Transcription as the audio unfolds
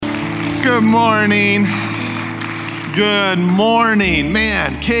Good morning. Good morning.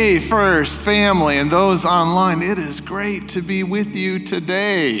 Man, K First family and those online, it is great to be with you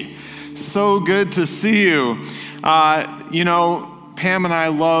today. So good to see you. Pam and I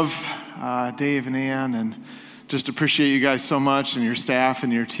love Dave and Ann and just appreciate you guys so much and your staff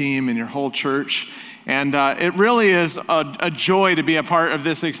and your team and your whole church. And it really is a joy to be a part of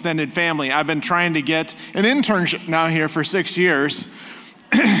this extended family. I've been trying to get an internship now here for 6 years.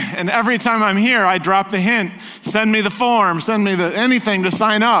 And every time I'm here, I drop the hint, send me the form, send me anything to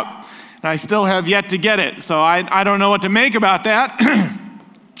sign up. And I still have yet to get it. So I don't know what to make about that.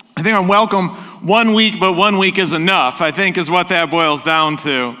 I think I'm welcome 1 week, but 1 week is enough, I think is what that boils down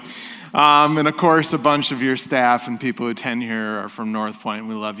to. And of course, a bunch of your staff and people who attend here are from North Point.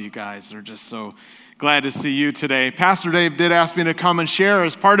 We love you guys. They're just so glad to see you today. Pastor Dave did ask me to come and share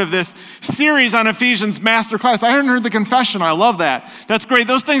as part of this series on Ephesians Masterclass. I hadn't heard the confession. I love that. That's great.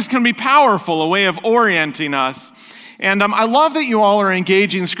 Those things can be powerful, a way of orienting us. And I love that you all are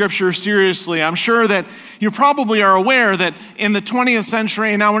engaging Scripture seriously. I'm sure that you probably are aware that in the 20th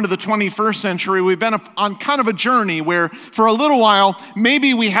century and now into the 21st century, we've been on kind of a journey where for a little while,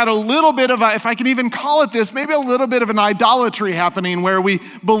 maybe we had a little bit of if I can even call it this, maybe a little bit of an idolatry happening where we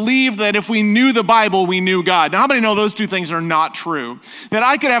believed that if we knew the Bible, we knew God. Now, how many know those two things are not true? That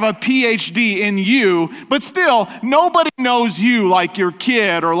I could have a PhD in you, but still, nobody knows you like your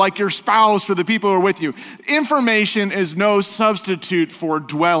kid or like your spouse or the people who are with you. Information is no substitute for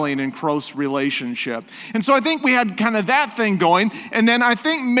dwelling in close relationship. And so I think we had kind of that thing going. And then I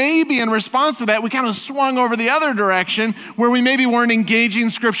think maybe in response to that, we kind of swung over the other direction where we maybe weren't engaging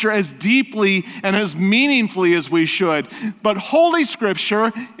Scripture as deeply and as meaningfully as we should. But Holy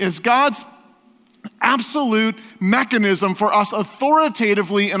Scripture is God's absolute mechanism for us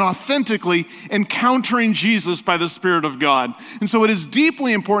authoritatively and authentically encountering Jesus by the Spirit of God. And so it is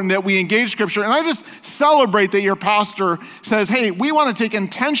deeply important that we engage Scripture. And I just celebrate that your pastor says, hey, we want to take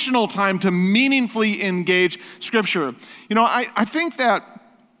intentional time to meaningfully engage Scripture. You know, I think that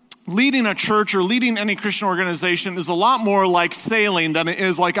leading a church or leading any Christian organization is a lot more like sailing than it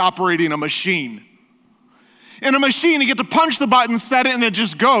is like operating a machine. In a machine, you get to punch the button, set it, and it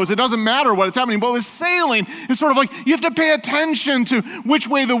just goes. It doesn't matter what it's happening. But with sailing, it's sort of like you have to pay attention to which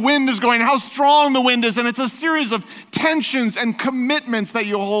way the wind is going, how strong the wind is, and it's a series of tensions and commitments that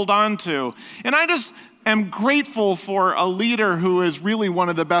you hold on to. And I just am grateful for a leader who is really one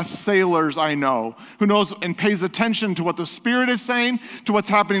of the best sailors I know, who knows and pays attention to what the Spirit is saying, to what's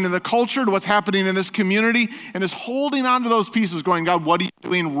happening in the culture, to what's happening in this community, and is holding on to those pieces going, God, what are you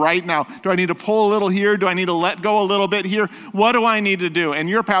doing right now? Do I need to pull a little here? Do I need to let go a little bit here? What do I need to do? And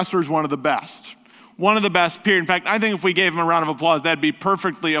your pastor is one of the best. One of the best, period. In fact, I think if we gave him a round of applause, that'd be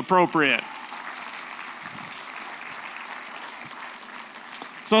perfectly appropriate.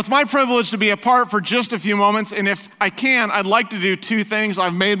 So it's my privilege to be apart for just a few moments, and if I can, I'd like to do two things.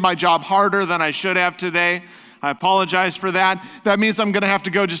 I've made my job harder than I should have today. I apologize for that. That means I'm going to have to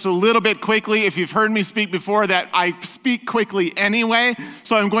go just a little bit quickly. If you've heard me speak before, that I speak quickly anyway,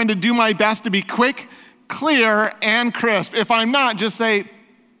 so I'm going to do my best to be quick, clear, and crisp. If I'm not, just say,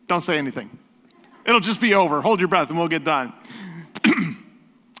 don't say anything. It'll just be over. Hold your breath, and we'll get done.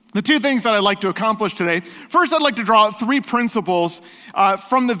 The two things that I'd like to accomplish today. First, I'd like to draw out three principles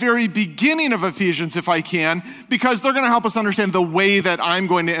from the very beginning of Ephesians, if I can, because they're going to help us understand the way that I'm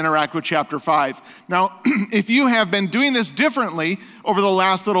going to interact with chapter 5. Now, if you have been doing this differently over the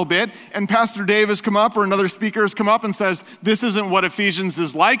last little bit, and Pastor Dave has come up or another speaker has come up and says, this isn't what Ephesians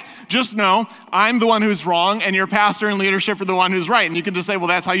is like, just know I'm the one who's wrong, and your pastor and leadership are the one who's right. And you can just say, well,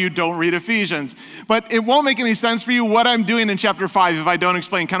 that's how you don't read Ephesians. But it won't make any sense for you what I'm doing in chapter 5 if I don't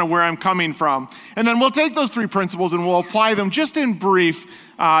explain kind of where I'm coming from. And then we'll take those three principles and we'll apply them just in brief,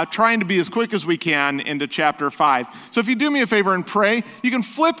 trying to be as quick as we can into chapter 5. So if you do me a favor and pray, you can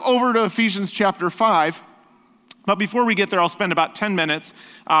flip over to Ephesians chapter 5. But before we get there, I'll spend about 10 minutes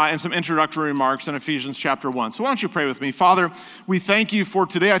and some introductory remarks in Ephesians chapter 1. So why don't you pray with me? Father, we thank you for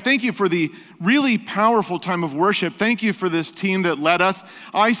today. I thank you for the really powerful time of worship. Thank you for this team that led us.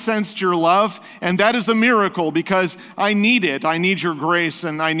 I sensed your love, and that is a miracle because I need it. I need your grace,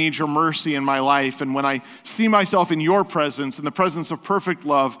 and I need your mercy in my life. And when I see myself in your presence, in the presence of perfect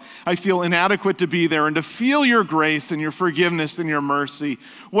love, I feel inadequate to be there and to feel your grace and your forgiveness and your mercy.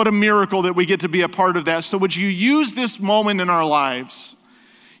 What a miracle that we get to be a part of that. So would you use this moment in our lives?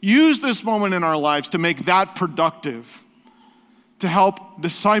 Use this moment in our lives to make that productive, to help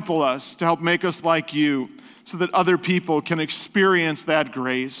disciple us, to help make us like you, so that other people can experience that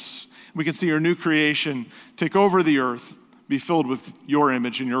grace. We can see your new creation take over the earth, be filled with your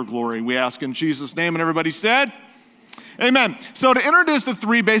image and your glory. We ask in Jesus' name, and everybody said, Amen. So to introduce the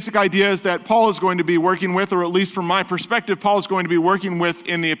three basic ideas that Paul is going to be working with, or at least from my perspective, Paul is going to be working with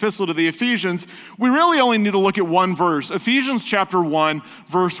in the epistle to the Ephesians, we really only need to look at one verse. Ephesians chapter 1,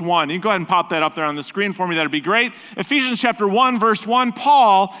 verse 1. You can go ahead and pop that up there on the screen for me. That'd be great. Ephesians chapter 1, verse 1.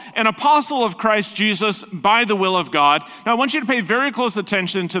 Paul, an apostle of Christ Jesus by the will of God. Now I want you to pay very close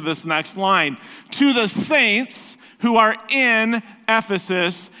attention to this next line. To the saints who are in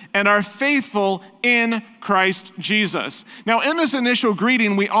Ephesus and are faithful in Christ Jesus. Now, in this initial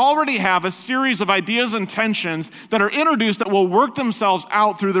greeting, we already have a series of ideas and tensions that are introduced that will work themselves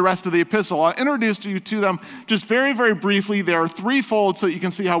out through the rest of the epistle. I'll introduce you to them just very, very briefly. They are threefold so you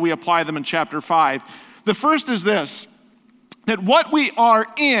can see how we apply them in chapter 5. The first is this, that what we are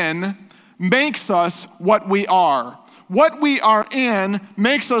in makes us what we are. What we are in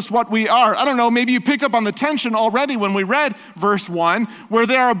makes us what we are. I don't know, maybe you picked up on the tension already when we read verse 1, where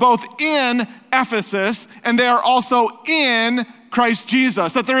they are both in Ephesus and they are also in Christ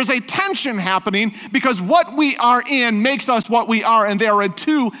Jesus. That there is a tension happening because what we are in makes us what we are, and they are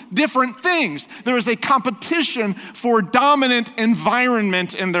two different things. There is a competition for dominant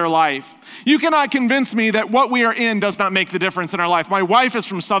environment in their life. You cannot convince me that what we are in does not make the difference in our life. My wife is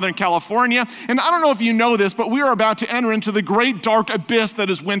from Southern California, and I don't know if you know this, but we are about to enter into the great dark abyss that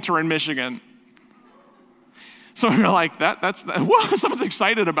is winter in Michigan. So you're like, that's well, someone's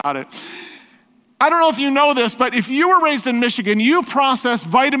excited about it. I don't know if you know this, but if you were raised in Michigan, you process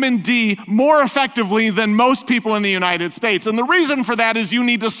vitamin D more effectively than most people in the United States. And the reason for that is you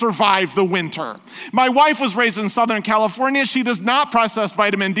need to survive the winter. My wife was raised in Southern California. She does not process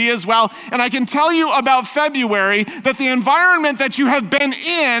vitamin D as well. And I can tell you about February that the environment that you have been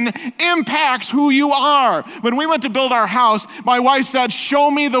in impacts who you are. When we went to build our house, my wife said, "Show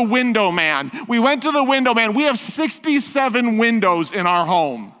me the window man." We went to the window man. We have 67 windows in our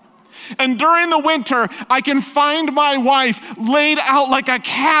home. And during the winter, I can find my wife laid out like a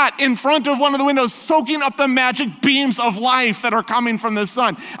cat in front of one of the windows, soaking up the magic beams of life that are coming from the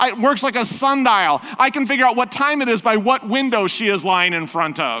sun. It works like a sundial. I can figure out what time it is by what window she is lying in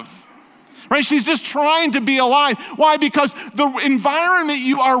front of. Right? She's just trying to be alive. Why? Because the environment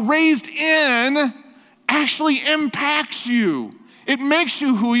you are raised in actually impacts you. It makes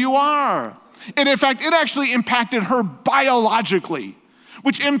you who you are. And in fact, it actually impacted her biologically,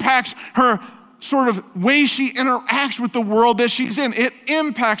 which impacts her sort of way she interacts with the world that she's in. It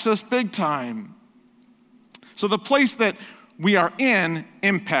impacts us big time. So the place that we are in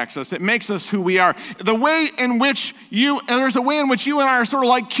impacts us. It makes us who we are. The way in which there's a way in which you and I are sort of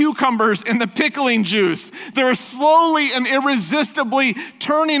like cucumbers in the pickling juice. They're slowly and irresistibly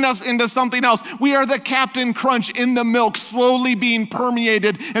turning us into something else. We are the Captain Crunch in the milk, slowly being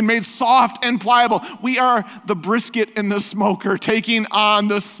permeated and made soft and pliable. We are the brisket in the smoker, taking on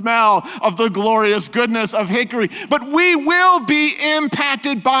the smell of the glorious goodness of hickory. But we will be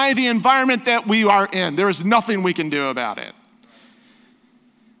impacted by the environment that we are in. There is nothing we can do about it.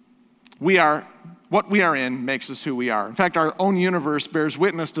 What we are in makes us who we are. In fact, our own universe bears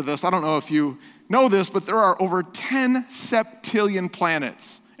witness to this. I don't know if you know this, but there are over 10 septillion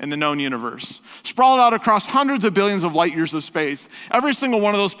planets in the known universe, sprawled out across hundreds of billions of light years of space. Every single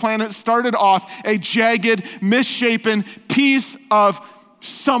one of those planets started off a jagged, misshapen piece of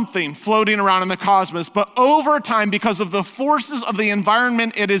something floating around in the cosmos. But over time, because of the forces of the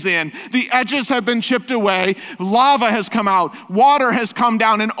environment it is in, the edges have been chipped away, lava has come out, water has come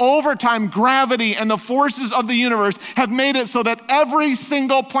down, and over time, gravity and the forces of the universe have made it so that every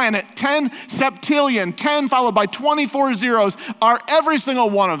single planet, 10 septillion, 10 followed by 24 zeros, are every single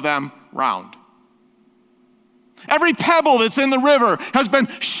one of them round. Every pebble that's in the river has been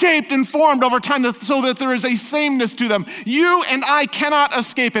shaped and formed over time so that there is a sameness to them. You and I cannot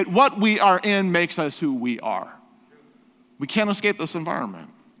escape it. What we are in makes us who we are. We can't escape this environment.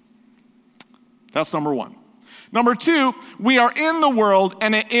 That's number one. Number two, we are in the world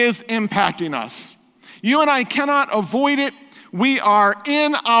and it is impacting us. You and I cannot avoid it. We are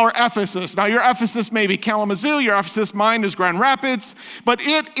in our Ephesus. Now, your Ephesus may be Kalamazoo, your Ephesus, mine is Grand Rapids, but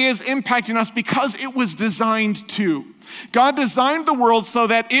it is impacting us because it was designed to. God designed the world so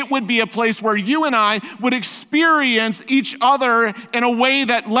that it would be a place where you and I would experience each other in a way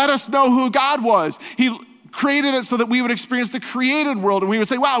that let us know who God was. He created it so that we would experience the created world and we would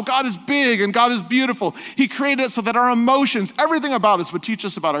say, wow, God is big and God is beautiful. He created it so that our emotions, everything about us would teach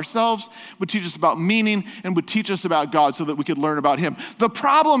us about ourselves, would teach us about meaning, and would teach us about God so that we could learn about him. The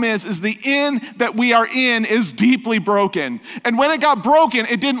problem is the in that we are in is deeply broken. And when it got broken,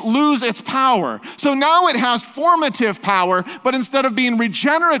 it didn't lose its power. So now it has formative power, but instead of being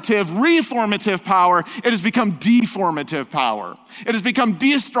regenerative, reformative power, it has become deformative power. It has become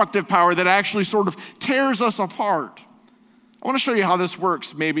destructive power that actually sort of tears us apart. I want to show you how this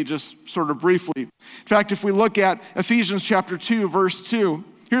works, maybe just sort of briefly. In fact, if we look at Ephesians chapter 2, verse 2,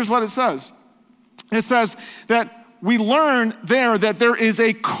 here's what it says. It says that we learn there that there is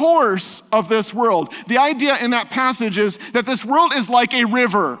a course of this world. The idea in that passage is that this world is like a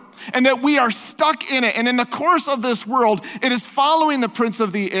river and that we are stuck in it. And in the course of this world, it is following the prince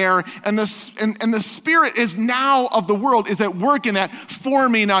of the air, and the spirit is now of the world is at work in that,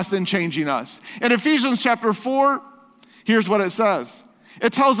 forming us and changing us. In Ephesians chapter 4, here's what it says.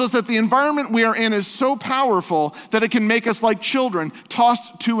 It tells us that the environment we are in is so powerful that it can make us like children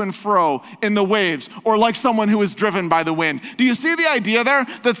tossed to and fro in the waves, or like someone who is driven by the wind. Do you see the idea there?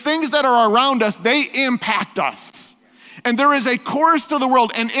 The things that are around us, they impact us. And there is a course to the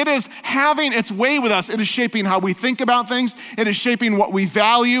world, and it is having its way with us. It is shaping how we think about things. It is shaping what we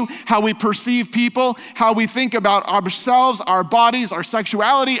value, how we perceive people, how we think about ourselves, our bodies, our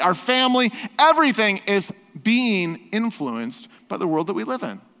sexuality, our family. Everything is being influenced by the world that we live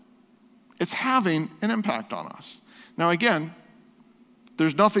in. It's having an impact on us. Now again,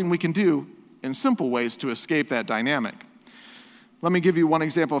 there's nothing we can do in simple ways to escape that dynamic. Let me give you one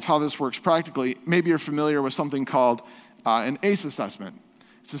example of how this works practically. Maybe you're familiar with something called an ACE assessment.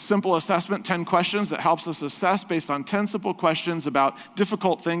 It's a simple assessment, 10 questions that helps us assess based on 10 simple questions about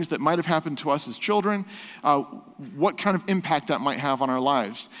difficult things that might have happened to us as children, what kind of impact that might have on our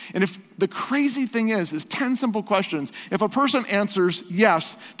lives. And if the crazy thing is 10 simple questions, if a person answers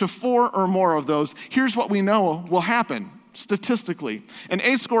yes to 4 or more of those, here's what we know will happen statistically. An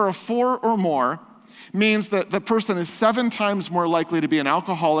ACE score of 4 or more means that the person is 7 times more likely to be an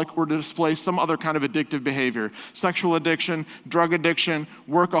alcoholic or to display some other kind of addictive behavior. Sexual addiction, drug addiction,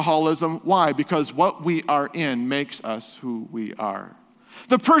 workaholism. Why? Because what we are in makes us who we are.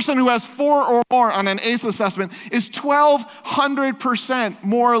 The person who has 4 or more on an ACE assessment is 1,200%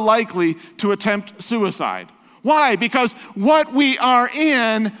 more likely to attempt suicide. Why? Because what we are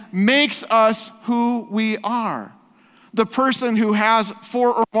in makes us who we are. The person who has 4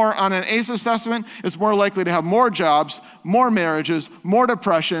 or more on an ACE assessment is more likely to have more jobs, more marriages, more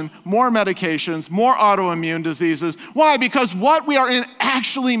depression, more medications, more autoimmune diseases. Why? Because what we are in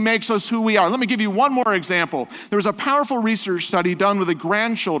actually makes us who we are. Let me give you one more example. There was a powerful research study done with the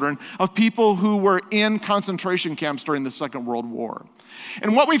grandchildren of people who were in concentration camps during the Second World War.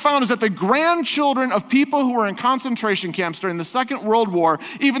 And what we found is that the grandchildren of people who were in concentration camps during the Second World War,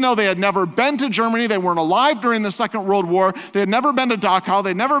 even though they had never been to Germany, they weren't alive during the Second World War, they had never been to Dachau,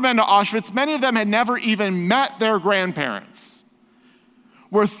 they'd never been to Auschwitz, many of them had never even met their grandparents,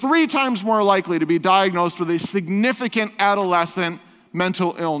 were 3 times more likely to be diagnosed with a significant adolescent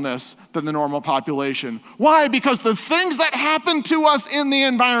mental illness than the normal population. Why? Because the things that happen to us in the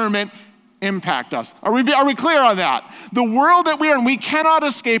environment impact us. Are we clear on that? The world that we are in, we cannot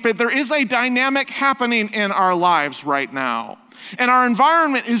escape it. There is a dynamic happening in our lives right now. And our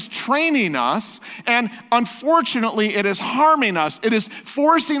environment is training us, and unfortunately, it is harming us. It is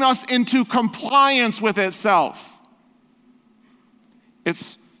forcing us into compliance with itself.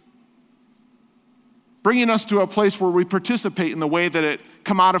 It's bringing us to a place where we participate in the way that it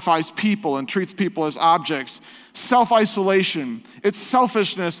commodifies people and treats people as objects. Self-isolation, its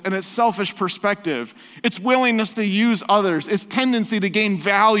selfishness and its selfish perspective, its willingness to use others, its tendency to gain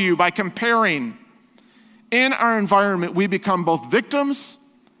value by comparing. In our environment, we become both victims,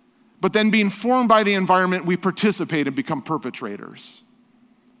 but then being formed by the environment, we participate and become perpetrators.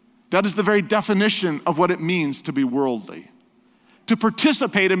 That is the very definition of what it means to be worldly. To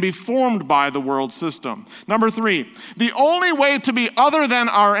participate and be formed by the world system. Number 3, the only way to be other than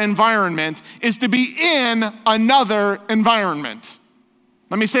our environment is to be in another environment.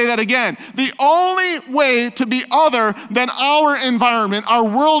 Let me say that again. The only way to be other than our environment, our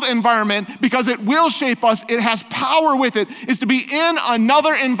world environment, because it will shape us, it has power with it, is to be in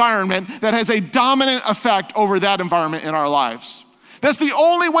another environment that has a dominant effect over that environment in our lives. That's the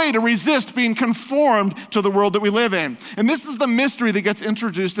only way to resist being conformed to the world that we live in. And this is the mystery that gets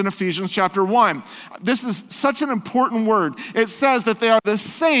introduced in Ephesians chapter 1. This is such an important word. It says that they are the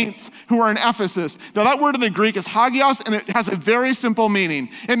saints who are in Ephesus. Now that word in the Greek is hagios, and it has a very simple meaning.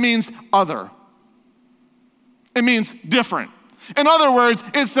 It means other. It means different. In other words,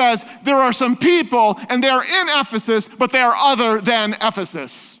 it says there are some people and they are in Ephesus, but they are other than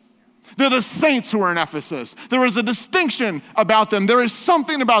Ephesus. They're the saints who are in Ephesus. There is a distinction about them. There is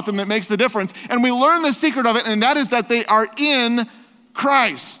something about them that makes the difference. And we learn the secret of it, and that is that they are in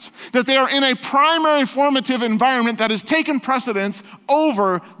Christ. That they are in a primary formative environment that has taken precedence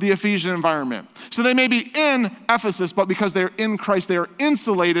over the Ephesian environment. So they may be in Ephesus, but because they're in Christ, they are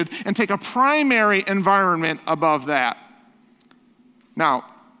insulated and take a primary environment above that. Now,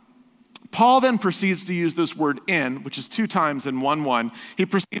 Paul then proceeds to use this word in, which is 2 times in 1:1. He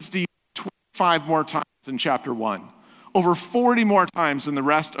proceeds to use it 25 more times in chapter 1, over 40 more times in the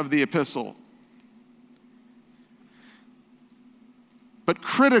rest of the epistle. But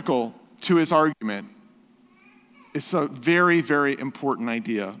critical to his argument is a very, very important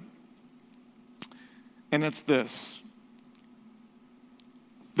idea. And it's this: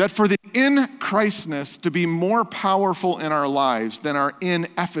 that for the in Christness to be more powerful in our lives than our in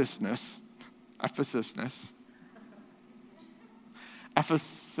Ephesusness,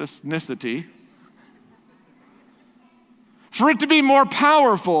 for it to be more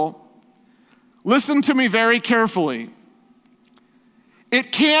powerful, listen to me very carefully.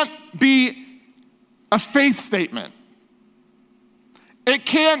 It can't be a faith statement. It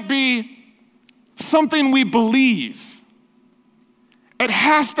can't be something we believe. It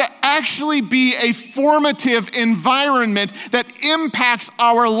has to actually be a formative environment that impacts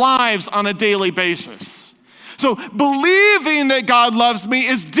our lives on a daily basis. So believing that God loves me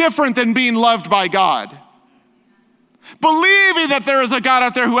is different than being loved by God. Believing that there is a God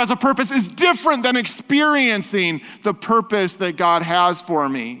out there who has a purpose is different than experiencing the purpose that God has for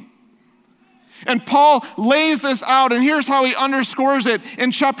me. And Paul lays this out, and here's how he underscores it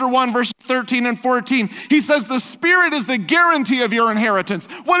in chapter 1, verses 13 and 14. He says, the Spirit is the guarantee of your inheritance.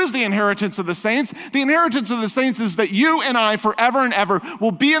 What is the inheritance of the saints? The inheritance of the saints is that you and I forever and ever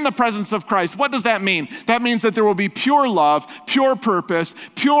will be in the presence of Christ. What does that mean? That means that there will be pure love, pure purpose,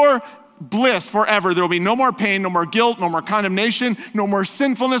 pure bliss forever. There will be no more pain, no more guilt, no more condemnation, no more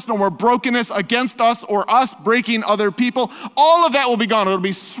sinfulness, no more brokenness against us or us breaking other people. All of that will be gone. It'll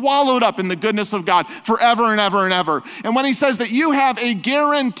be swallowed up in the goodness of God forever and ever and ever. And when he says that you have a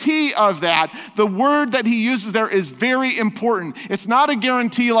guarantee of that, the word that he uses there is very important. It's not a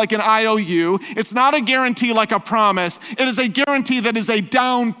guarantee like an IOU. It's not a guarantee like a promise. It is a guarantee that is a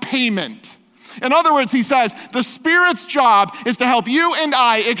down payment. In other words, he says, the Spirit's job is to help you and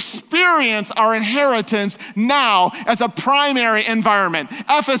I experience our inheritance now as a primary environment.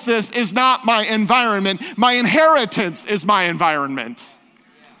 Ephesus is not my environment. My inheritance is my environment.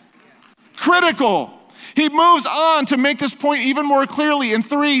 Critical. He moves on to make this point even more clearly in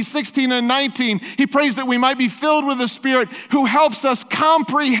 3:16 and 19. He prays that we might be filled with the Spirit who helps us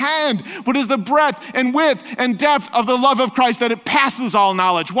comprehend what is the breadth and width and depth of the love of Christ, that it passes all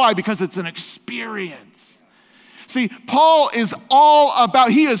knowledge. Why? Because it's an experience. See, Paul is all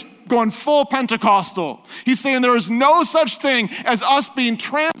about, he is going full Pentecostal. He's saying there is no such thing as us being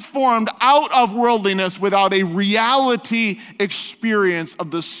transformed out of worldliness without a reality experience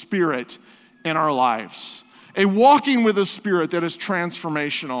of the Spirit in our lives. A walking with the Spirit that is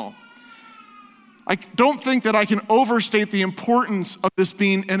transformational. I don't think that I can overstate the importance of this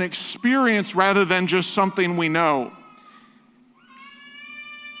being an experience rather than just something we know.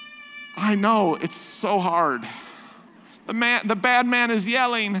 I know, it's so hard. The bad man is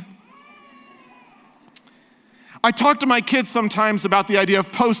yelling. I talk to my kids sometimes about the idea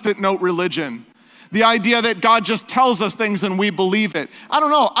of Post-it note religion. The idea that God just tells us things and we believe it. I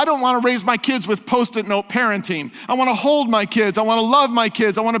don't know. I don't want to raise my kids with Post-it note parenting. I want to hold my kids. I want to love my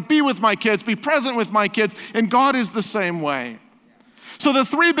kids. I want to be with my kids, be present with my kids. And God is the same way. So the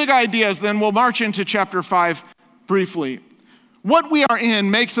 3 big ideas, then we'll march into chapter 5 briefly. What we are in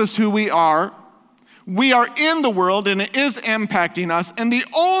makes us who we are. We are in the world and it is impacting us. And the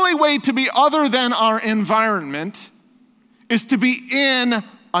only way to be other than our environment is to be in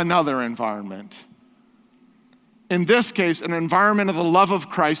another environment. In this case, an environment of the love of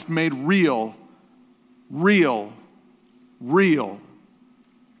Christ made real by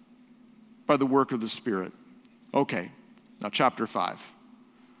the work of the Spirit. Okay, now chapter 5.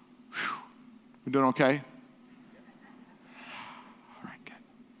 Whew. We doing okay? All right, good.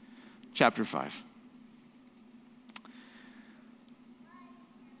 Chapter 5.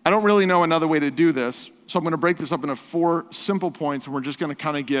 I don't really know another way to do this, so I'm going to break this up into 4 simple points, and we're just going to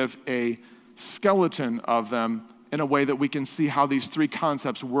kind of give a skeleton of them in a way that we can see how these 3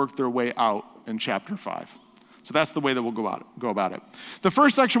 concepts work their way out in chapter 5. So that's the way that we'll go about it. The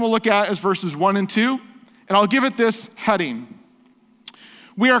first section we'll look at is verses 1 and 2, and I'll give it this heading.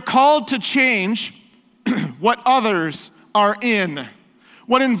 We are called to change what others are in,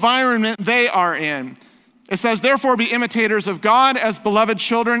 what environment they are in. It says, therefore be imitators of God as beloved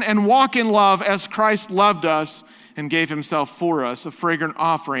children and walk in love as Christ loved us and gave himself for us, a fragrant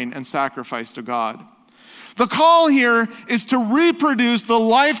offering and sacrifice to God. The call here is to reproduce the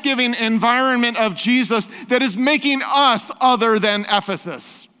life-giving environment of Jesus that is making us other than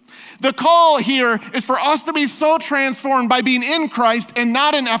Ephesus. The call here is for us to be so transformed by being in Christ and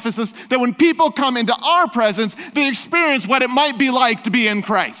not in Ephesus that when people come into our presence, they experience what it might be like to be in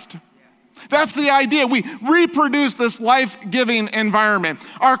Christ. That's the idea. We reproduce this life-giving environment.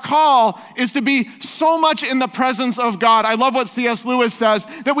 Our call is to be so much in the presence of God. I love what C.S. Lewis says,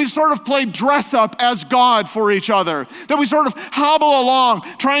 that we sort of play dress up as God for each other, that we sort of hobble along,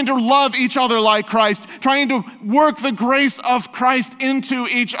 trying to love each other like Christ, trying to work the grace of Christ into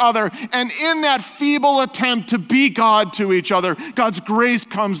each other. And in that feeble attempt to be God to each other, God's grace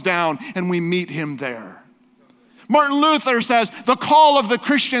comes down and we meet him there. Martin Luther says the call of the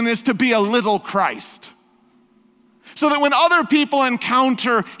Christian is to be a little Christ, so that when other people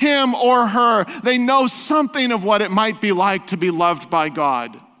encounter him or her, they know something of what it might be like to be loved by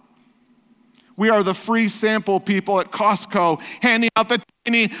God. We are the free sample people at Costco, handing out the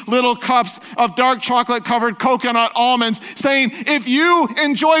tiny little cups of dark chocolate covered coconut almonds, saying, if you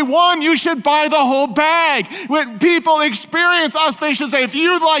enjoy one, you should buy the whole bag. When people experience us, they should say, if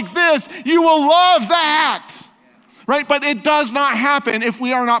you like this, you will love that. Right? But it does not happen if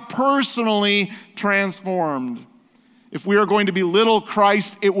we are not personally transformed. If we are going to be little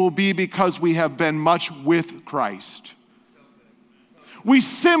Christ, it will be because we have been much with Christ. We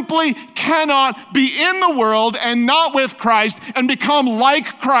simply cannot be in the world and not with Christ and become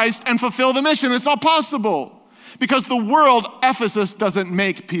like Christ and fulfill the mission. It's not possible, because the world, Ephesus, doesn't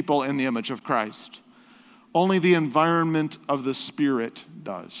make people in the image of Christ. Only the environment of the Spirit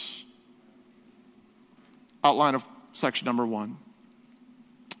does. Outline of section number 1.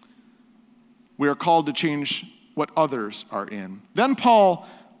 We are called to change what others are in. Then Paul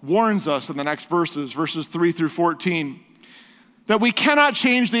warns us in the next verses 3 through 14, that we cannot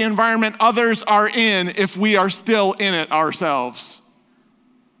change the environment others are in if we are still in it ourselves.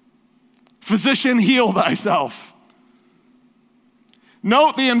 Physician, heal thyself.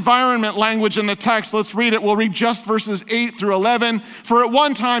 Note the environment language in the text. Let's read it. We'll read just verses 8 through 11. For at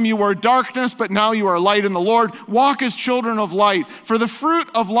one time you were darkness, but now you are light in the Lord. Walk as children of light. For the fruit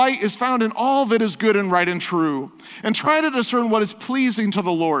of light is found in all that is good and right and true. And try to discern what is pleasing to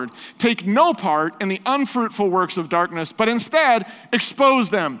the Lord. Take no part in the unfruitful works of darkness, but instead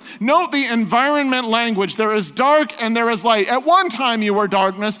expose them. Note the environment language. There is dark and there is light. At one time you were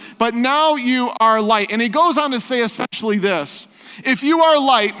darkness, but now you are light. And he goes on to say essentially this. If you are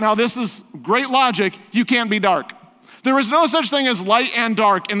light, now this is great logic, you can't be dark. There is no such thing as light and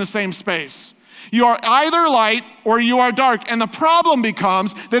dark in the same space. You are either light or you are dark. And the problem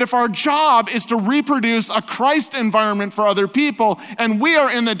becomes that if our job is to reproduce a Christ environment for other people and we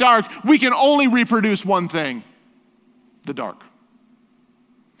are in the dark, we can only reproduce one thing, the dark.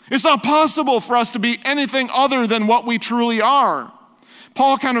 It's not possible for us to be anything other than what we truly are.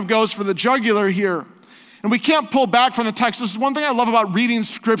 Paul kind of goes for the jugular here. And we can't pull back from the text. This is one thing I love about reading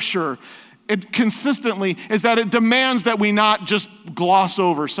Scripture consistently, is that it demands that we not just gloss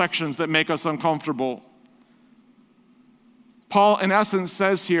over sections that make us uncomfortable. Paul, in essence,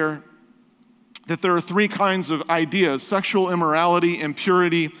 says here that there are 3 kinds of ideas: sexual immorality,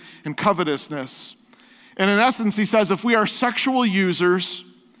 impurity, and covetousness. And in essence, he says if we are sexual users,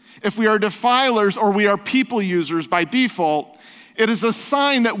 if we are defilers, or we are people users by default, it is a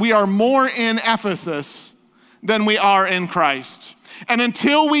sign that we are more in Ephesus than we are in Christ. And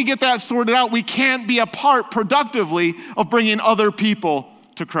until we get that sorted out, we can't be a part productively of bringing other people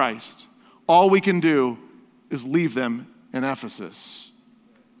to Christ. All we can do is leave them in Ephesus.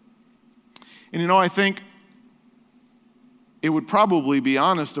 And I think it would probably be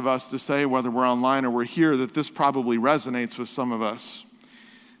honest of us to say, whether we're online or we're here, that this probably resonates with some of us.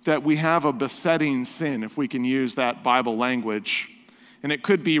 That we have a besetting sin, if we can use that Bible language. And it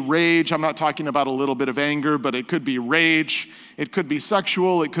could be rage. I'm not talking about a little bit of anger, but it could be rage. It could be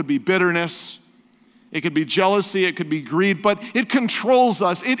sexual. It could be bitterness. It could be jealousy. It could be greed. But it controls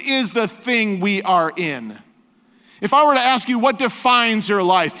us. It is the thing we are in. If I were to ask you what defines your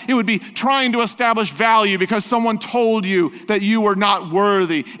life, it would be trying to establish value because someone told you that you were not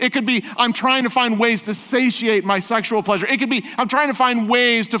worthy. It could be I'm trying to find ways to satiate my sexual pleasure. It could be I'm trying to find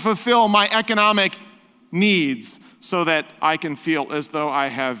ways to fulfill my economic needs so that I can feel as though I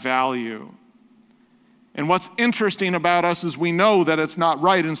have value. And what's interesting about us is we know that it's not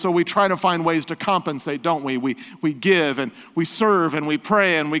right, and so we try to find ways to compensate, don't we? We give and we serve and we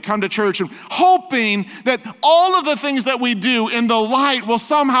pray and we come to church and hoping that all of the things that we do in the light will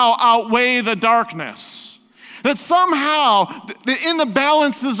somehow outweigh the darkness. That somehow, in the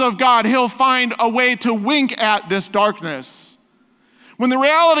balances of God, he'll find a way to wink at this darkness. When the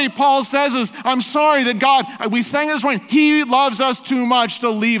reality, Paul says, is, I'm sorry that God, we sang this morning, he loves us too much to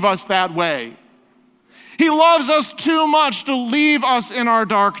leave us that way. He loves us too much to leave us in our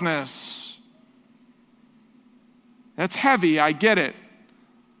darkness. That's heavy, I get it.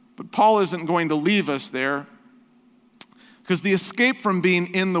 But Paul isn't going to leave us there. Because the escape from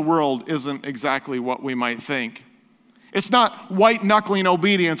being in the world isn't exactly what we might think. It's not white-knuckling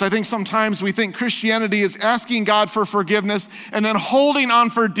obedience. I think sometimes we think Christianity is asking God for forgiveness and then holding on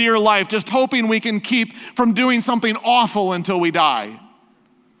for dear life, just hoping we can keep from doing something awful until we die.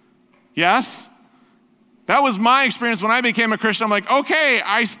 Yes? That was my experience when I became a Christian. I'm like, okay,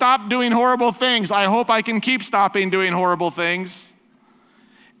 I stopped doing horrible things. I hope I can keep stopping doing horrible things.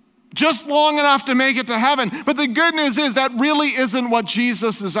 Just long enough to make it to heaven. But the good news is that really isn't what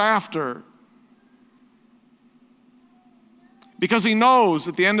Jesus is after. Because he knows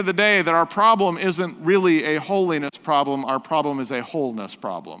at the end of the day that our problem isn't really a holiness problem, our problem is a wholeness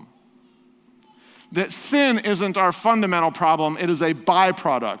problem. That sin isn't our fundamental problem, it is a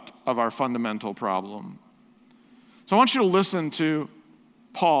byproduct of our fundamental problem. So I want you to listen to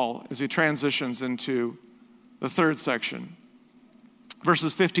Paul as he transitions into the third section,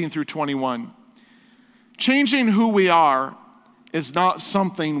 verses 15 through 21. Changing who we are is not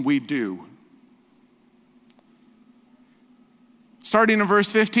something we do. Starting in verse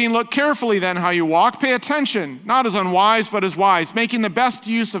 15, look carefully then how you walk. Pay attention, not as unwise, but as wise, making the best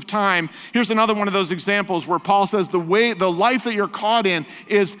use of time. Here's another one of those examples where Paul says the life that you're caught in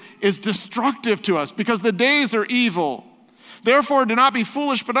is destructive to us because the days are evil. Therefore, do not be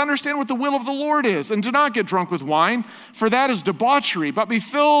foolish, but understand what the will of the Lord is. And do not get drunk with wine, for that is debauchery, but be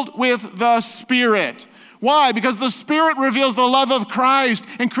filled with the Spirit. Why? Because the Spirit reveals the love of Christ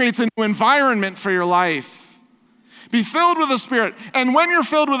and creates a new environment for your life. Be filled with the Spirit. And when you're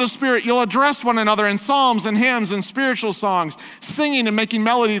filled with the Spirit, you'll address one another in psalms and hymns and spiritual songs, singing and making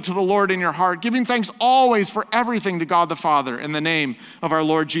melody to the Lord in your heart, giving thanks always for everything to God the Father in the name of our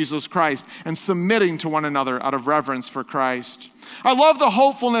Lord Jesus Christ, and submitting to one another out of reverence for Christ. I love the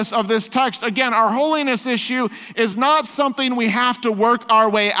hopefulness of this text. Again, our holiness issue is not something we have to work our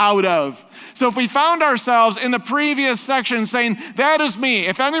way out of. So if we found ourselves in the previous section saying, that is me,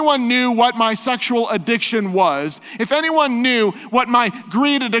 if anyone knew what my sexual addiction was, if anyone knew what my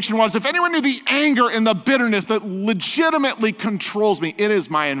greed addiction was, if anyone knew the anger and the bitterness that legitimately controls me, it is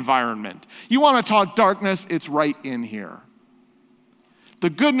my environment. You want to talk darkness, it's right in here.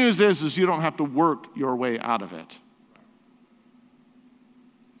 The good news is you don't have to work your way out of it.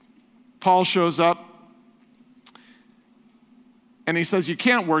 Paul shows up and he says you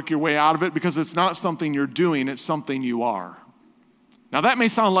can't work your way out of it because it's not something you're doing, it's something you are. Now that may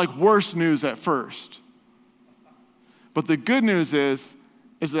sound like worse news at first, but the good news is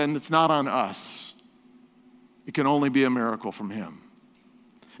that it's not on us. It can only be a miracle from him.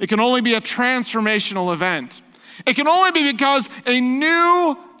 It can only be a transformational event. It can only be because a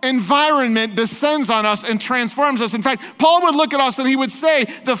new environment descends on us and transforms us. In fact, Paul would look at us and he would say,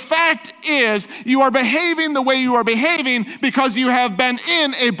 the fact is you are behaving the way you are behaving because you have been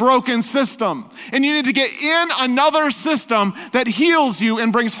in a broken system. And you need to get in another system that heals you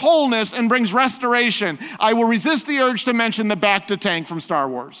and brings wholeness and brings restoration. I will resist the urge to mention the Bacta tank from Star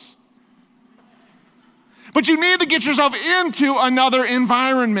Wars. But you need to get yourself into another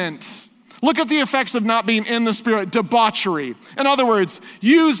environment. Look at the effects of not being in the Spirit. Debauchery. In other words,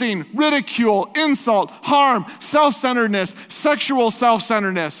 using, ridicule, insult, harm, self-centeredness, sexual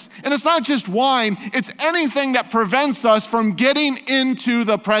self-centeredness. And it's not just wine, it's anything that prevents us from getting into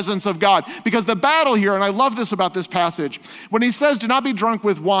the presence of God. Because the battle here, and I love this about this passage, when he says, do not be drunk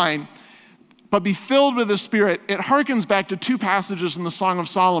with wine, but be filled with the Spirit, it harkens back to two passages in the Song of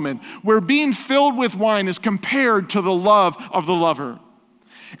Solomon, where being filled with wine is compared to the love of the lover.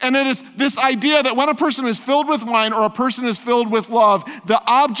 And it is this idea that when a person is filled with wine or a person is filled with love, the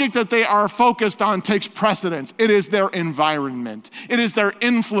object that they are focused on takes precedence. It is their environment. It is their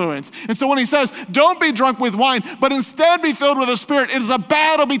influence. And so when he says, don't be drunk with wine, but instead be filled with the Spirit, it is a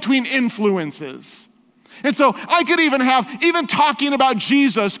battle between influences. And so I could even talking about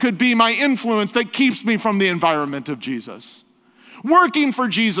Jesus could be my influence that keeps me from the environment of Jesus. Working for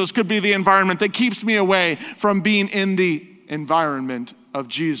Jesus could be the environment that keeps me away from being in the environment of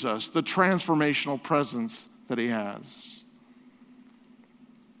Jesus, the transformational presence that he has.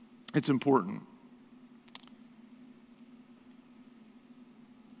 It's important.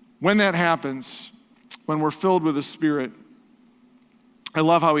 When that happens, when we're filled with the Spirit, I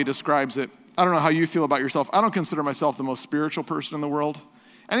love how he describes it. I don't know how you feel about yourself. I don't consider myself the most spiritual person in the world.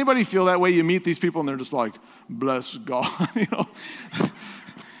 Anybody feel that way? You meet these people and they're just like, bless God, you know.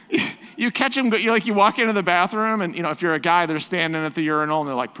 You catch them, you walk into the bathroom and, if you're a guy, they're standing at the urinal and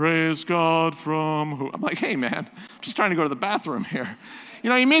they're like, praise God from who? I'm like, hey man, I'm just trying to go to the bathroom here.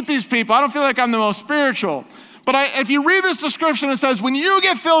 You meet these people. I don't feel like I'm the most spiritual. But if you read this description, it says, when you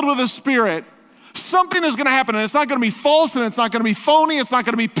get filled with the Spirit, something is going to happen, and it's not going to be false, and it's not going to be phony, it's not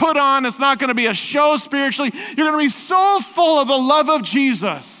going to be put on, it's not going to be a show spiritually. You're going to be so full of the love of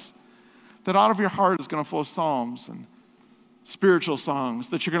Jesus that out of your heart is going to flow psalms and spiritual songs,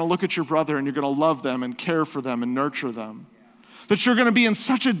 that you're going to look at your brother and you're going to love them and care for them and nurture them. That you're going to be in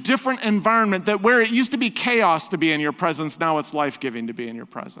such a different environment that where it used to be chaos to be in your presence, now it's life-giving to be in your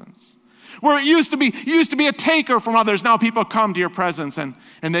presence. Where it used to be a taker from others, now people come to your presence and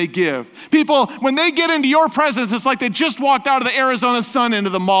they give. People, when they get into your presence, it's like they just walked out of the Arizona sun into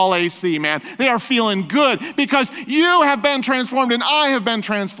the mall AC, man. They are feeling good because you have been transformed and I have been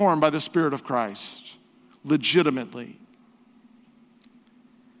transformed by the Spirit of Christ, legitimately.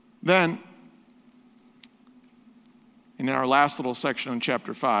 Then, in our last little section in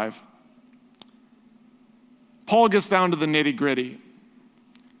chapter 5, Paul gets down to the nitty-gritty,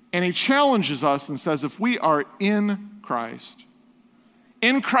 and he challenges us and says, if we are in Christ's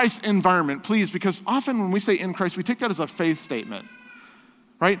environment, please, because often when we say in Christ, we take that as a faith statement,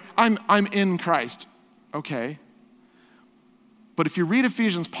 right? I'm in Christ. Okay. But if you read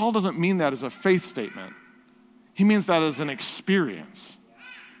Ephesians, Paul doesn't mean that as a faith statement. He means that as an experience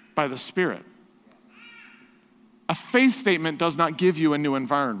by the Spirit. A faith statement does not give you a new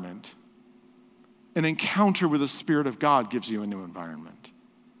environment. An encounter with the Spirit of God gives you a new environment.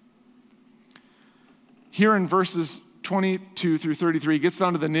 Here in verses 22 through 33, he gets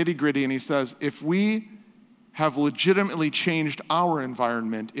down to the nitty-gritty and he says, if we have legitimately changed our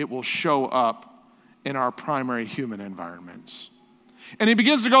environment, it will show up in our primary human environments. And he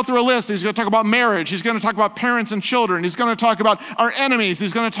begins to go through a list. He's going to talk about marriage. He's going to talk about parents and children. He's going to talk about our enemies.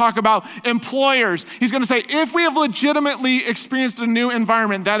 He's going to talk about employers. He's going to say, if we have legitimately experienced a new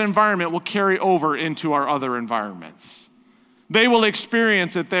environment, that environment will carry over into our other environments. They will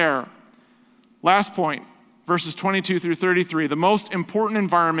experience it there. Last point, verses 22 through 33. The most important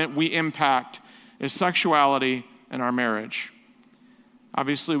environment we impact is sexuality and our marriage.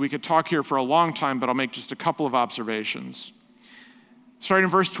 Obviously, we could talk here for a long time, but I'll make just a couple of observations. Starting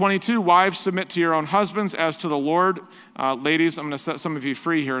in verse 22, wives, submit to your own husbands as to the Lord. Ladies, I'm going to set some of you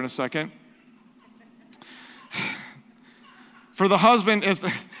free here in a second. For the husband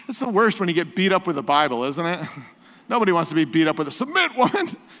it's the worst when you get beat up with the Bible, isn't it? Nobody wants to be beat up with a submit woman.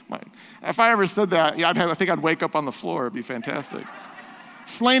 If I ever said that, I think I'd wake up on the floor. It'd be fantastic.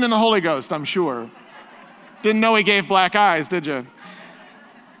 Slain in the Holy Ghost, I'm sure. Didn't know he gave black eyes, did you?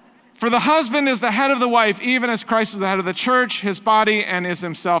 For the husband is the head of the wife, even as Christ is the head of the church, his body, and is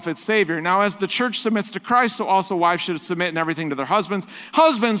himself its Savior. Now, as the church submits to Christ, so also wives should submit in everything to their husbands.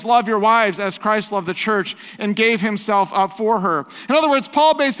 Husbands, love your wives as Christ loved the church and gave himself up for her. In other words,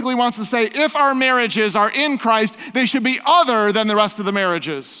 Paul basically wants to say, if our marriages are in Christ, they should be other than the rest of the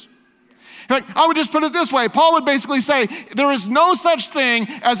marriages. I would just put it this way. Paul would basically say, there is no such thing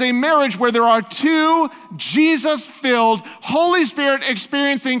as a marriage where there are two Jesus-filled, Holy Spirit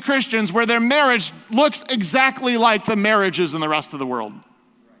experiencing Christians where their marriage looks exactly like the marriages in the rest of the world.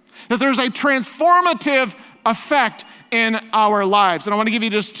 That there's a transformative effect in our lives. And I want to give you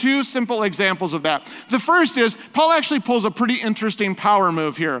just two simple examples of that. The first is, Paul actually pulls a pretty interesting power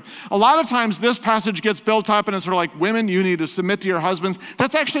move here. A lot of times this passage gets built up and it's sort of like, women, you need to submit to your husbands.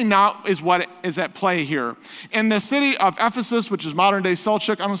 That's actually not what is at play here. In the city of Ephesus, which is modern day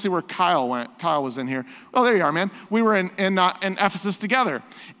Selçuk, I don't see where Kyle went. Kyle was in here. Oh, there you are, man. We were in Ephesus together.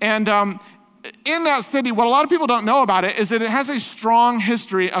 And in that city, what a lot of people don't know about it is that it has a strong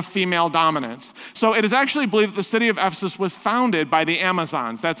history of female dominance. So it is actually believed that the city of Ephesus was founded by the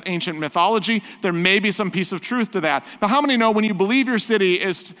Amazons. That's ancient mythology. There may be some piece of truth to that. But how many know when you believe your city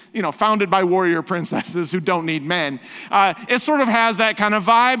is, founded by warrior princesses who don't need men, it sort of has that kind of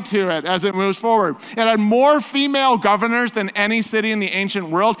vibe to it as it moves forward. It had more female governors than any city in the ancient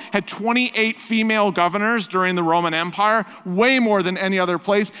world. Had 28 female governors during the Roman Empire, way more than any other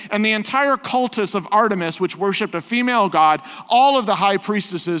place. And the entire cultus of Artemis, which worshiped a female god, all of the high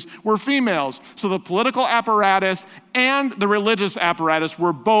priestesses were females. So the political apparatus and the religious apparatus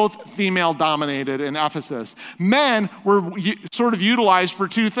were both female dominated in Ephesus. Men were sort of utilized for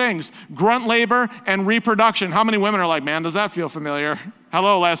two things: grunt labor and reproduction. How many women are like, man, does that feel familiar?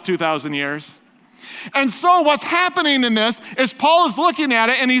 Hello, last 2,000 years. And so what's happening in this is Paul is looking at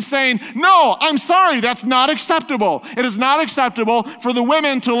it and he's saying, no, I'm sorry, that's not acceptable. It is not acceptable for the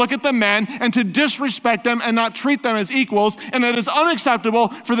women to look at the men and to disrespect them and not treat them as equals. And it is unacceptable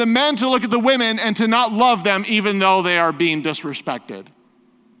for the men to look at the women and to not love them even though they are being disrespected.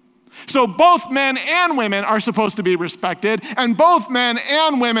 So both men and women are supposed to be respected, and both men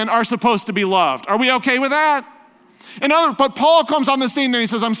and women are supposed to be loved. Are we okay with that? But Paul comes on the scene and he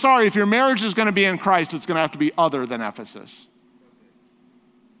says, I'm sorry, if your marriage is going to be in Christ, it's going to have to be other than Ephesus.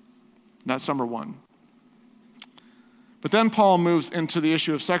 That's number one. But then Paul moves into the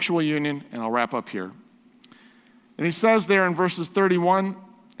issue of sexual union, and I'll wrap up here. And he says there in verses 31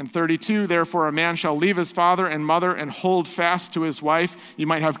 and 32, therefore a man shall leave his father and mother and hold fast to his wife. You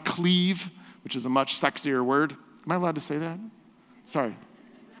might have cleave, which is a much sexier word. Am I allowed to say that? Sorry.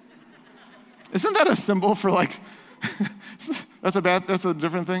 Isn't that a symbol for like, that's a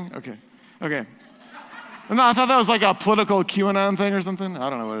different thing? Okay. No, I thought that was like a political QAnon thing or something. I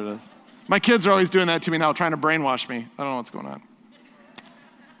don't know what it is. My kids are always doing that to me now, trying to brainwash me. I don't know what's going on.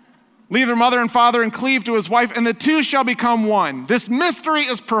 Leave their mother and father and cleave to his wife, and the two shall become one. This mystery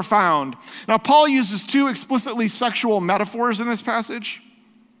is profound. Now, Paul uses two explicitly sexual metaphors in this passage.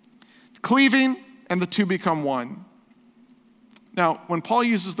 Cleaving and the two become one. Now, when Paul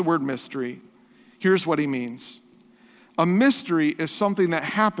uses the word mystery, here's what he means. A mystery is something that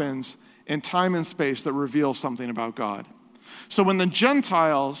happens in time and space that reveals something about God. So when the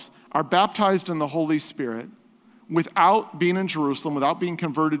Gentiles are baptized in the Holy Spirit, without being in Jerusalem, without being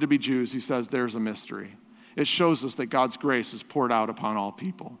converted to be Jews, he says there's a mystery. It shows us that God's grace is poured out upon all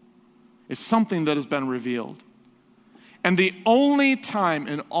people. It's something that has been revealed. And the only time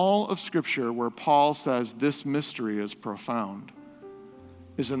in all of Scripture where Paul says this mystery is profound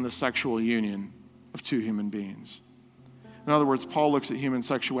is in the sexual union of two human beings. In other words, Paul looks at human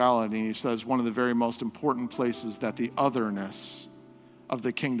sexuality and he says one of the very most important places that the otherness of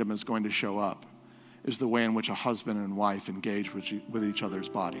the kingdom is going to show up is the way in which a husband and wife engage with each other's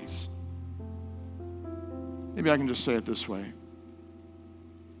bodies. Maybe I can just say it this way.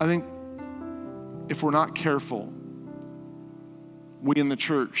 I think if we're not careful, we in the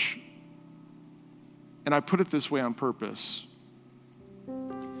church, and I put it this way on purpose,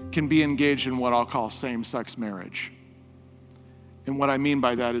 can be engaged in what I'll call same-sex marriage. And what I mean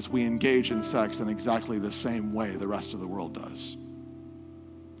by that is we engage in sex in exactly the same way the rest of the world does.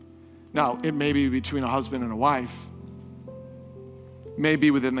 Now, it may be between a husband and a wife, may be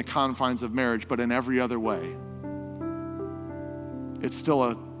within the confines of marriage, but in every other way, it's still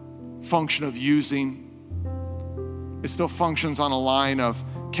a function of using. It still functions on a line of,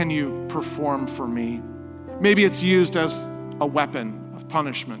 can you perform for me? Maybe it's used as a weapon of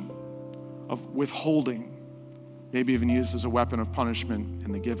punishment, of withholding, maybe even used as a weapon of punishment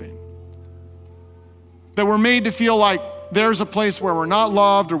in the giving. That we're made to feel like there's a place where we're not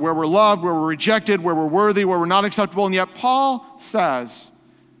loved, or where we're loved, where we're rejected, where we're worthy, where we're not acceptable. And yet Paul says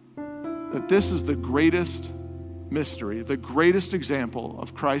that this is the greatest mystery, the greatest example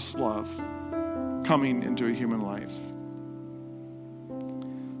of Christ's love coming into a human life.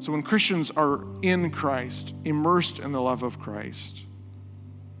 So when Christians are in Christ, immersed in the love of Christ,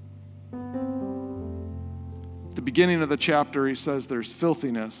 at the beginning of the chapter, he says there's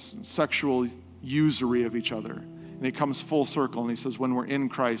filthiness and sexual usury of each other. And he comes full circle and he says, when we're in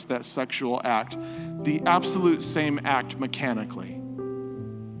Christ, that sexual act, the absolute same act mechanically,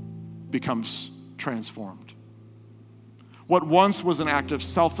 becomes transformed. What once was an act of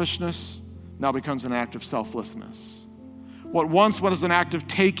selfishness now becomes an act of selflessness. What once was an act of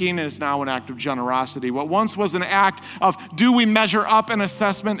taking is now an act of generosity. What once was an act of do we measure up an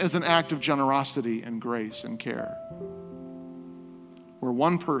assessment is an act of generosity and grace and care. Where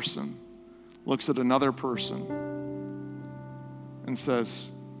one person looks at another person and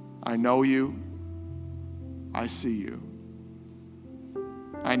says, I know you, I see you.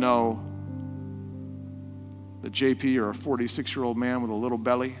 I know that JP, you're a 46-year-old man with a little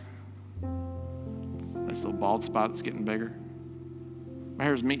belly. Nice little bald spot that's getting bigger. My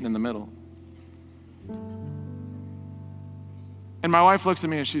hair's meeting in the middle. And my wife looks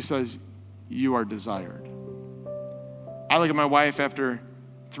at me and she says, you are desired. I look at my wife after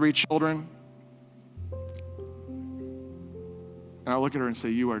 3 children, and I look at her and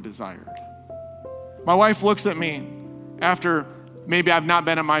say, you are desired. My wife looks at me after maybe I've not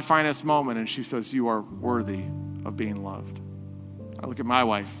been at my finest moment, and she says, you are worthy of being loved. I look at my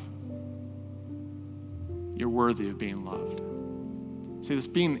wife, you're worthy of being loved. See, this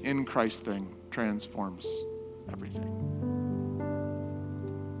being in Christ thing transforms everything.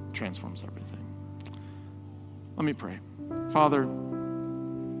 Transforms everything. Let me pray. Father,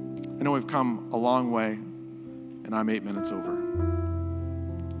 I know we've come a long way, and I'm 8 minutes over.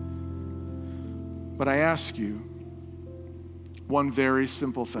 But I ask you one very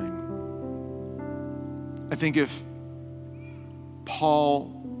simple thing. I think if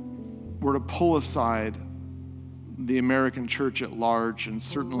Paul were to pull aside the American church at large, and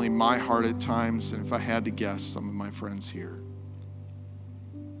certainly my heart at times, and if I had to guess, some of my friends here,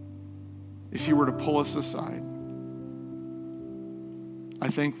 if he were to pull us aside, I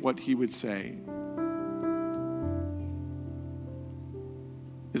think what he would say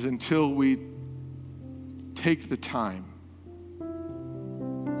is until we take the time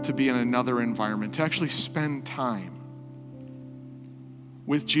to be in another environment, to actually spend time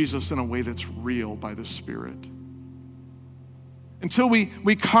with Jesus in a way that's real by the Spirit. Until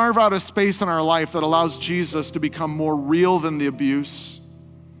we carve out a space in our life that allows Jesus to become more real than the abuse,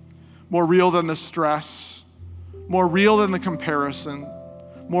 more real than the stress, more real than the comparison,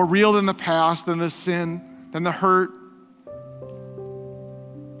 more real than the past, than the sin, than the hurt.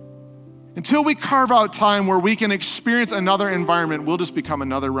 Until we carve out time where we can experience another environment, we'll just become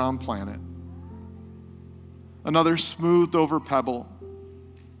another round planet, another smoothed over pebble.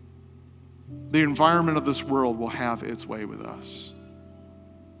 The environment of this world will have its way with us.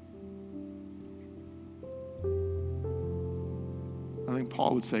 I think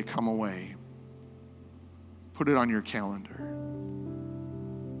Paul would say, come away. Put it on your calendar.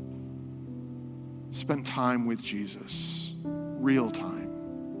 Spend time with Jesus, real time.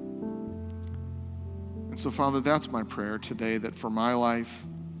 And so, Father, that's my prayer today, that for my life,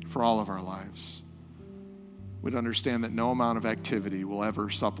 for all of our lives, we'd understand that no amount of activity will ever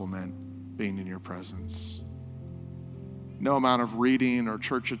supplement being in your presence. No amount of reading or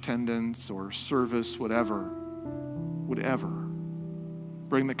church attendance or service, whatever, would ever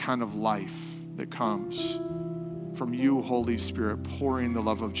bring the kind of life that comes from you, Holy Spirit, pouring the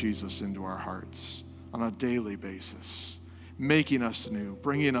love of Jesus into our hearts on a daily basis, making us new,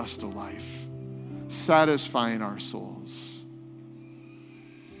 bringing us to life, satisfying our souls,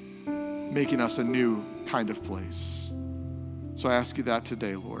 making us a new kind of place. So I ask you that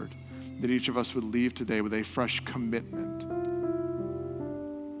today, Lord, that each of us would leave today with a fresh commitment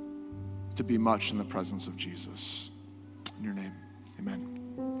to be much in the presence of Jesus. In your name, amen.